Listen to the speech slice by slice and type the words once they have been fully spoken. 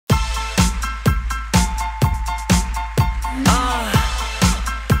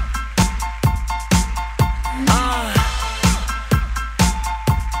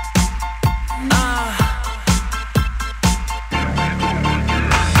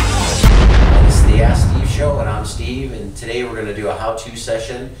Steve, and today we're going to do a how-to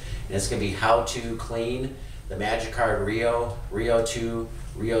session, and it's going to be how to clean the MagiCard Rio, Rio 2,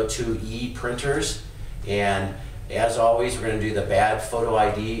 Rio 2E printers. And as always, we're going to do the bad photo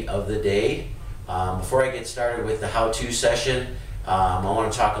ID of the day. Before I get started with the how-to session, I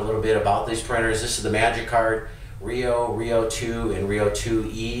want to talk a little bit about these printers. This is the MagiCard Rio, Rio 2, and Rio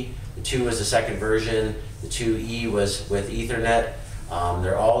 2E. The 2 was the second version. The 2E was with Ethernet.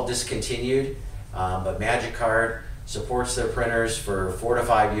 They're all discontinued, but MagiCard supports their printers for 4 to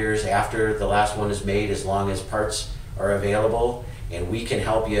 5 years after the last one is made, as long as parts are available. And we can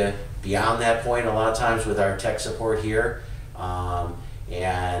help you beyond that point a lot of times with our tech support here.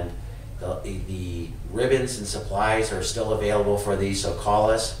 And the ribbons and supplies are still available for these, so call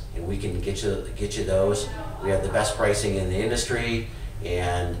us and we can get you those. We have the best pricing in the industry,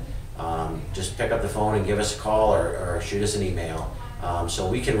 and just pick up the phone and give us a call or shoot us an email. So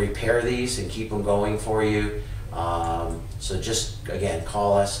we can repair these and keep them going for you. So just, again,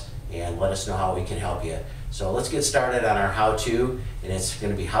 call us and let us know how we can help you. So let's get started on our how-to, and it's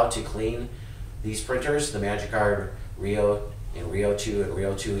going to be how to clean these printers, the MagiCard Rio and Rio 2 and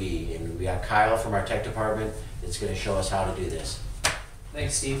Rio 2E. And we got Kyle from our tech department that's going to show us how to do this.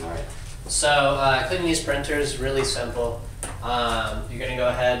 Thanks, Steve. All right. So cleaning these printers, really simple. You're going to go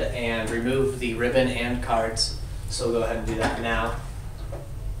ahead and remove the ribbon and cards. So we'll go ahead and do that now.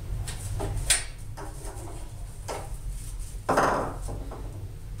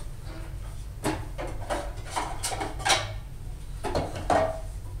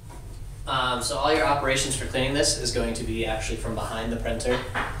 So all your operations for cleaning this is going to be actually from behind the printer.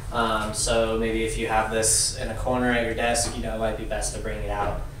 So maybe if you have this in a corner at your desk, it might be best to bring it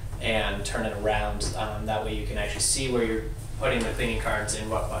out and turn it around. That way you can actually see where you're putting the cleaning cards and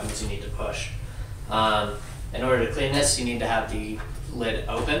what buttons you need to push. In order to clean this, you need to have the lid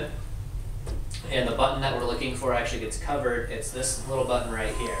open. And the button that we're looking for actually gets covered. It's this little button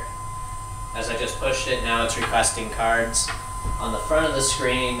right here. As I just pushed it, now it's requesting cards. On the front of the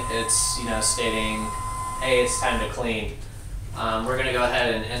screen, it's stating, hey, it's time to clean. We're going to go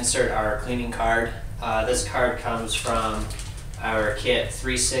ahead and insert our cleaning card. This card comes from our kit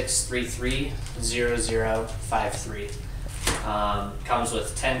 36330053. Comes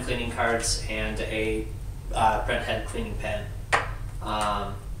with 10 cleaning cards and a print head cleaning pen.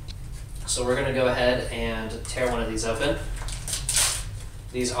 So we're going to go ahead and tear one of these open.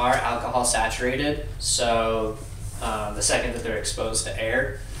 These are alcohol saturated, so the second that they're exposed to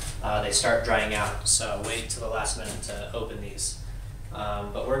air, they start drying out. So wait till the last minute to open these.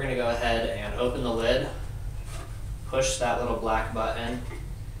 But we're going to go ahead and open the lid, push that little black button,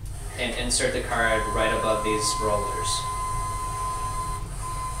 and insert the card right above these rollers.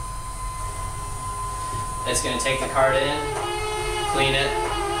 It's going to take the card in, clean it,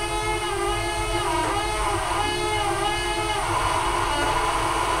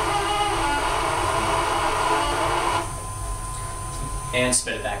 and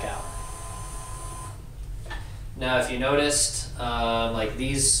spit it back out. Now if you noticed, like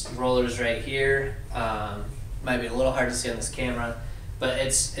these rollers right here, might be a little hard to see on this camera, but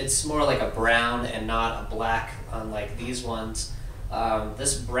it's more like a brown and not a black, unlike these ones.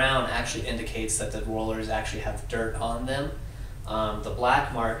 This brown actually indicates that the rollers actually have dirt on them. The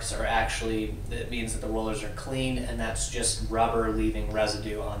black marks are actually, it means that the rollers are clean, and that's just rubber leaving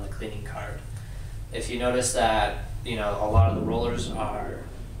residue on the cleaning card. If you notice that a lot of the rollers are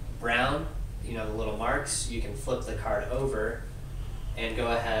brown, the little marks, you can flip the card over and go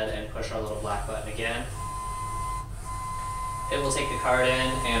ahead and push our little black button again. It will take the card in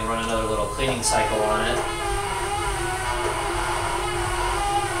and run another little cleaning cycle on it.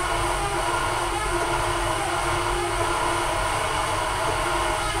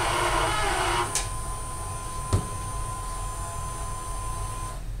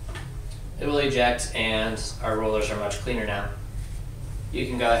 It will eject, and our rollers are much cleaner now. You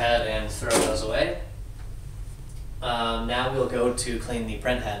can go ahead and throw those away. Now we'll go to clean the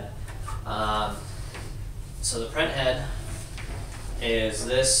print head. So the print head is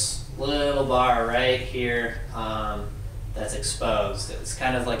this little bar right here that's exposed. It's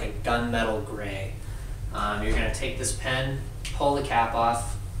kind of like a gunmetal gray. You're going to take this pen, pull the cap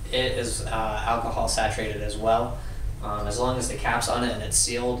off. It is alcohol saturated as well. As long as the cap's on it and it's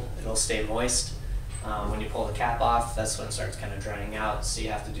sealed, it'll stay moist. When you pull the cap off, that's when it starts kind of drying out, so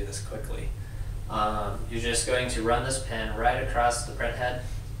you have to do this quickly. You're just going to run this pen right across the print head,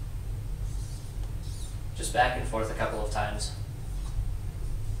 just back and forth a couple of times,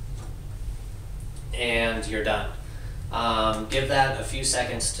 and you're done. Give that a few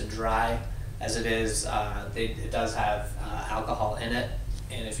seconds to dry, as it does have alcohol in it,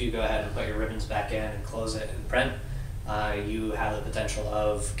 And if you go ahead and put your ribbons back in and close it and print, you have the potential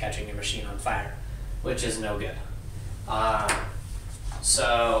of catching your machine on fire, which is no good.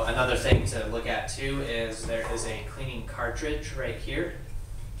 So another thing to look at too is there is a cleaning cartridge right here.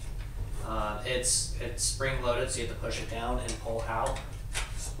 It's spring loaded, so you have to push it down and pull out.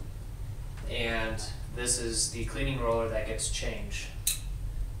 And this is the cleaning roller that gets changed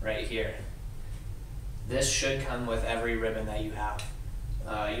right here. This should come with every ribbon that you have.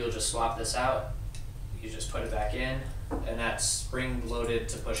 You'll just swap this out, you just put it back in, and that's spring loaded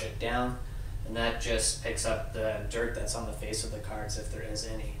to push it down, and that just picks up the dirt that's on the face of the cards if there is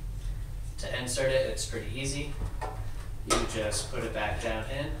any. To insert it, it's pretty easy. You just put it back down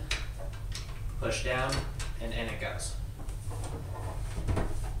in, push down, and in it goes.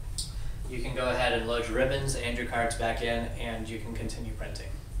 You can go ahead and load your ribbons and your cards back in, and you can continue printing.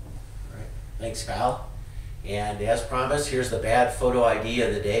 All right. Thanks, Kyle. And as promised, here's the bad photo ID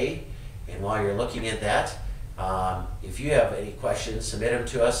of the day. And while you're looking at that, if you have any questions, submit them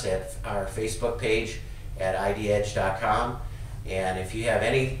to us at our Facebook page at idedge.com. And if you have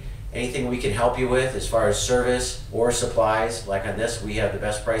anything we can help you with as far as service or supplies, like on this, we have the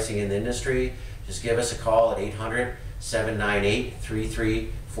best pricing in the industry. Just give us a call at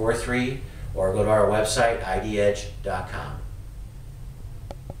 800-798-3343 or go to our website, idedge.com.